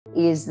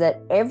is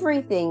that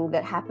everything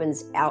that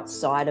happens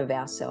outside of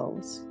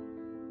ourselves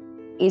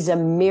is a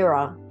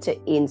mirror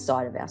to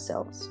inside of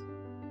ourselves.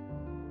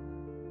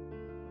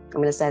 I'm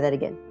going to say that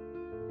again.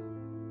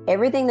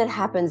 Everything that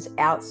happens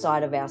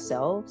outside of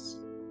ourselves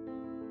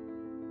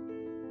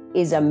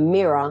is a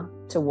mirror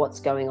to what's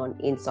going on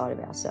inside of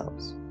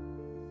ourselves.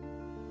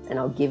 And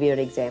I'll give you an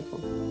example.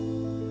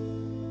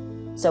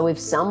 So if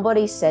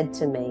somebody said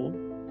to me,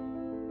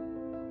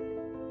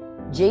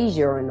 geez,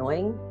 you're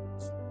annoying.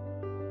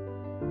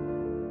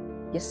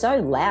 You're so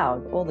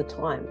loud all the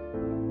time.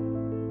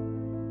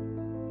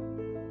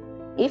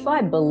 If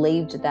I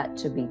believed that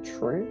to be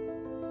true,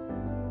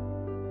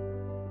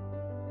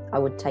 I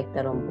would take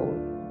that on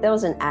board. If there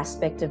was an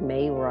aspect of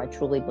me where I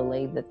truly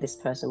believed that this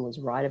person was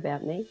right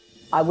about me,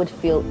 I would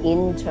feel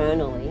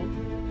internally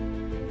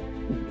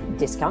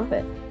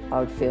discomfort. I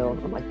would feel,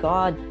 oh my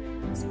God,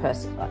 this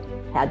person,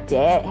 how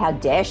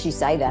dare she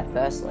say that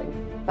firstly?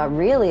 But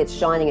really it's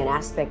shining an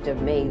aspect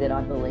of me that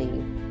I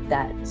believe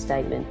that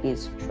statement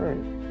is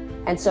true.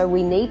 And so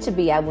we need to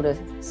be able to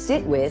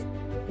sit with,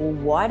 well,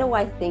 why do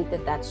I think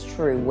that that's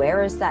true?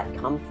 Where has that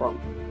come from?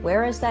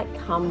 Where has that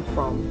come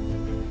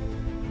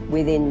from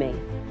within me?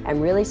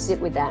 And really sit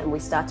with that, and we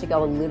start to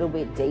go a little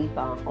bit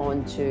deeper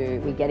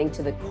we're getting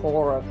to the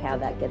core of how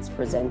that gets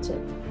presented.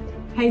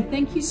 Hey,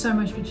 thank you so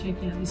much for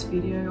checking out this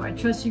video. I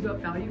trust you got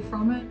value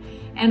from it.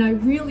 And I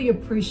really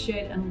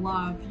appreciate and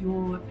love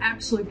your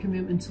absolute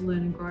commitment to learn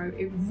and grow.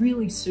 It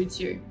really suits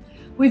you.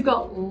 We've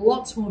got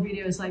lots more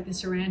videos like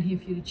this around here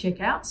for you to check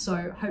out.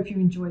 So hope you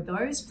enjoyed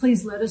those.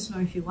 Please let us know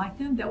if you like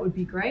them. That would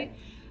be great.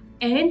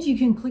 And you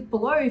can click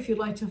below if you'd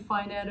like to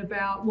find out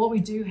about what we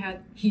do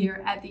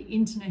here at the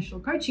International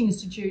Coaching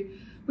Institute.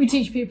 We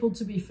teach people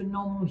to be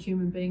phenomenal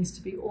human beings,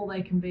 to be all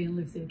they can be and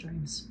live their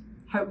dreams.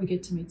 Hope we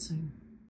get to meet soon.